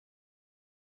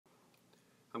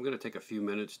I'm going to take a few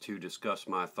minutes to discuss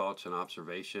my thoughts and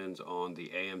observations on the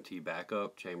AMT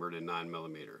Backup chambered in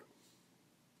 9mm.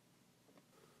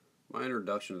 My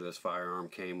introduction to this firearm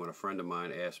came when a friend of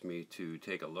mine asked me to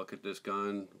take a look at this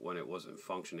gun when it wasn't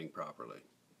functioning properly.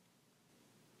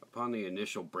 Upon the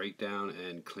initial breakdown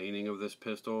and cleaning of this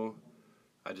pistol,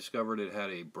 I discovered it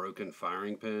had a broken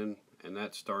firing pin, and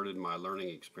that started my learning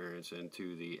experience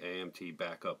into the AMT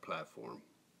Backup platform.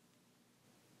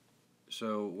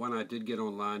 So when I did get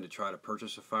online to try to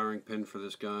purchase a firing pin for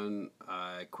this gun,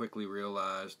 I quickly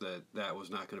realized that that was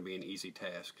not going to be an easy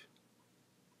task.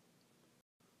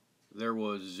 There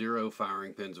was 0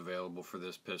 firing pins available for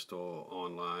this pistol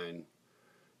online,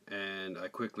 and I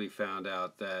quickly found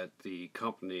out that the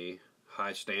company,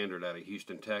 High Standard out of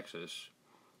Houston, Texas,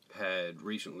 had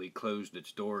recently closed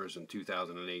its doors in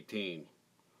 2018.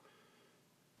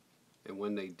 And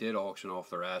when they did auction off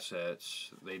their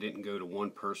assets, they didn't go to one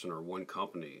person or one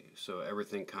company, so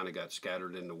everything kind of got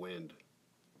scattered in the wind.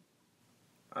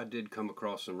 I did come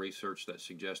across some research that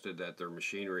suggested that their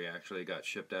machinery actually got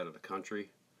shipped out of the country,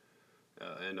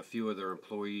 and a few of their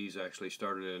employees actually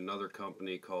started at another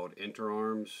company called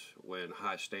Interarms when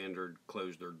High Standard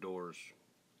closed their doors.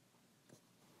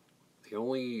 The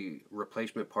only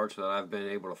replacement parts that I've been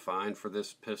able to find for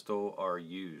this pistol are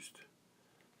used.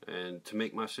 And to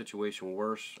make my situation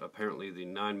worse, apparently the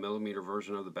 9mm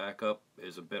version of the Backup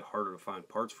is a bit harder to find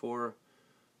parts for,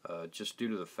 just due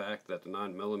to the fact that the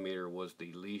 9mm was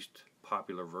the least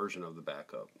popular version of the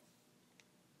Backup.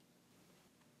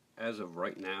 As of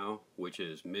right now, which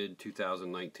is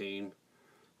mid-2019,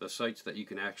 the sites that you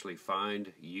can actually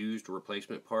find used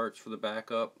replacement parts for the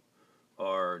Backup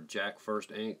are Jack First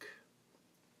Inc.,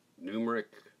 Numeric,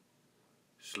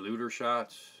 Sluter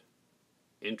Shots,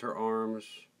 Interarms,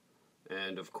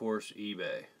 and of course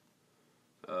eBay.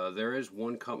 There is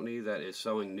one company that is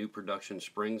selling new production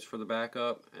springs for the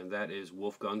Backup, and that is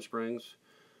Wolf Gun Springs,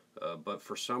 but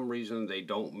for some reason they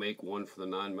don't make one for the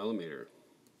 9mm.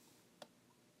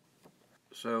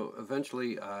 So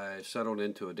eventually I settled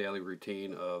into a daily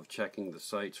routine of checking the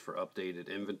sites for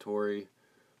updated inventory,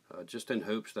 just in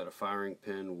hopes that a firing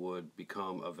pin would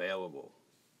become available.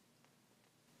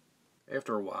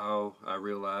 After a while, I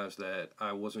realized that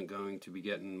I wasn't going to be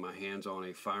getting my hands on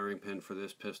a firing pin for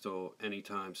this pistol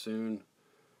anytime soon,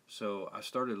 so I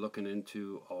started looking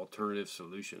into alternative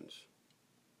solutions.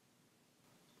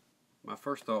 My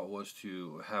first thought was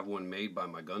to have one made by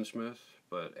my gunsmith,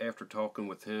 but after talking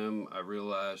with him, I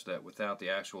realized that without the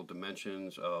actual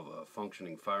dimensions of a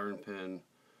functioning firing pin,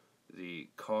 the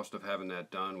cost of having that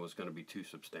done was going to be too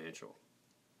substantial.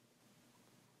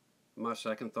 My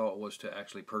second thought was to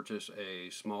actually purchase a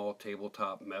small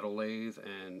tabletop metal lathe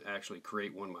and actually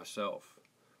create one myself.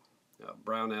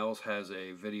 Brownells has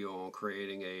a video on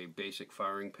creating a basic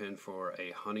firing pin for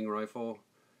a hunting rifle,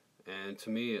 and to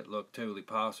me it looked totally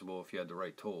possible if you had the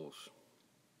right tools.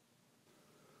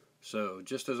 So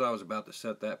just as I was about to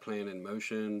set that plan in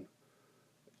motion,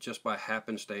 just by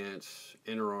happenstance,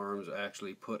 Interarms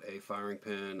actually put a firing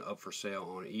pin up for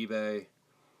sale on eBay.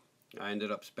 I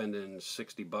ended up spending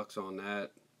 $60 on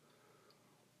that.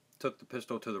 Took the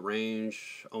pistol to the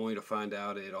range, only to find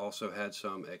out it also had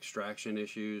some extraction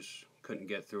issues. Couldn't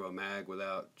get through a mag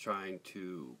without trying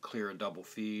to clear a double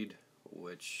feed,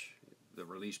 which the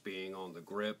release being on the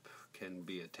grip can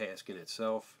be a task in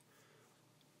itself.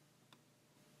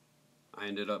 I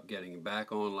ended up getting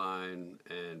back online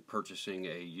and purchasing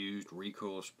a used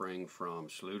recoil spring from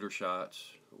Sluter Shots,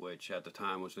 which at the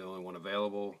time was the only one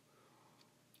available.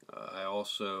 I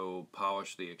also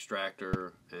polished the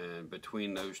extractor, and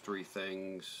between those 3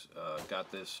 things,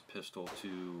 got this pistol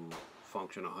to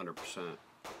function 100%.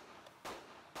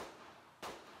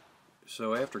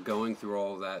 So after going through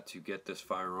all of that to get this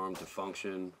firearm to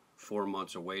function, 4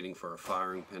 months of waiting for a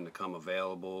firing pin to come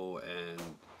available, and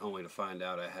only to find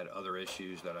out I had other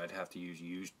issues that I'd have to use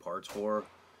used parts for,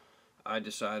 I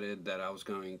decided that I was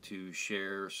going to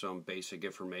share some basic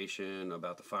information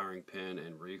about the firing pin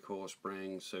and recoil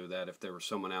spring so that if there was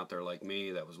someone out there like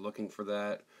me that was looking for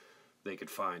that, they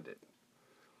could find it.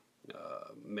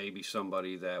 Maybe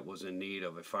somebody that was in need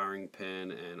of a firing pin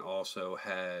and also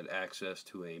had access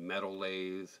to a metal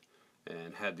lathe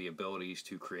and had the abilities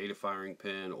to create a firing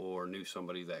pin, or knew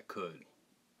somebody that could.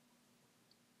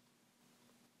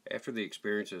 After the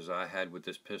experiences I had with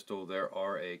this pistol, there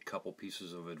are a couple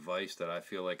pieces of advice that I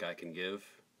feel like I can give.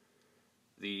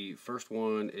 The first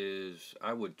one is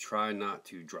I would try not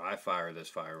to dry fire this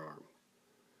firearm.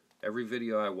 Every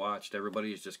video I watched,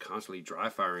 everybody is just constantly dry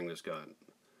firing this gun.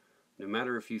 No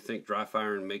matter if you think dry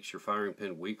firing makes your firing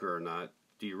pin weaker or not,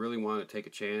 do you really want to take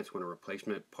a chance when a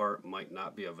replacement part might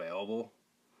not be available?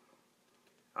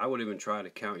 I would even try to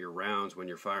count your rounds when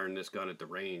you're firing this gun at the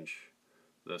range.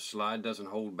 The slide doesn't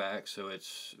hold back, so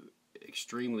it's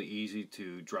extremely easy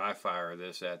to dry fire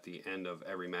this at the end of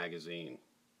every magazine.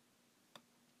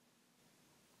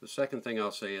 The second thing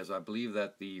I'll say is I believe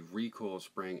that the recoil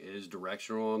spring is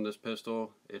directional on this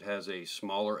pistol. It has a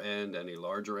smaller end and a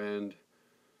larger end.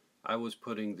 I was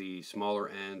putting the smaller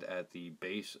end at the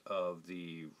base of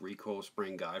the recoil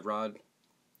spring guide rod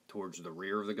towards the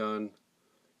rear of the gun.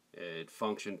 It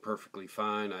functioned perfectly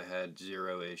fine. I had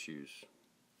zero issues.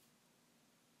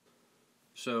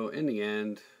 So in the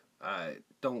end, I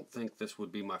don't think this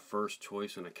would be my first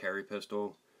choice in a carry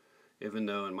pistol, even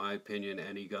though in my opinion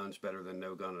any gun's better than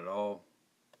no gun at all.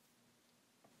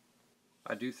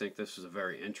 I do think this is a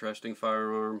very interesting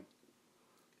firearm,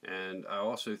 and I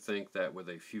also think that with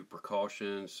a few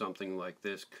precautions, something like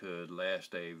this could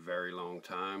last a very long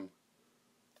time.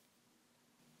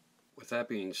 With that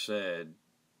being said,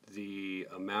 the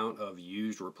amount of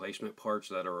used replacement parts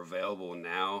that are available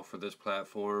now for this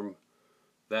platform,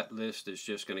 that list is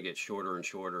just going to get shorter and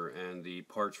shorter, and the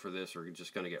parts for this are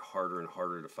just going to get harder and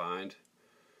harder to find.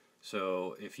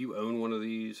 So if you own one of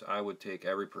these, I would take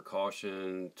every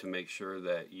precaution to make sure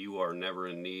that you are never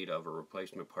in need of a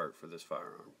replacement part for this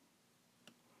firearm.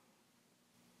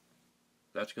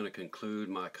 That's going to conclude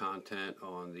my content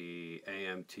on the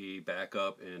AMT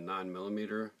Backup in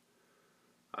 9mm.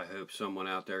 I hope someone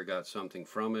out there got something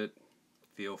from it.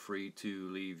 Feel free to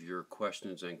leave your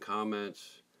questions and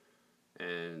comments,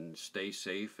 and stay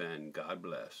safe and God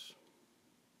bless.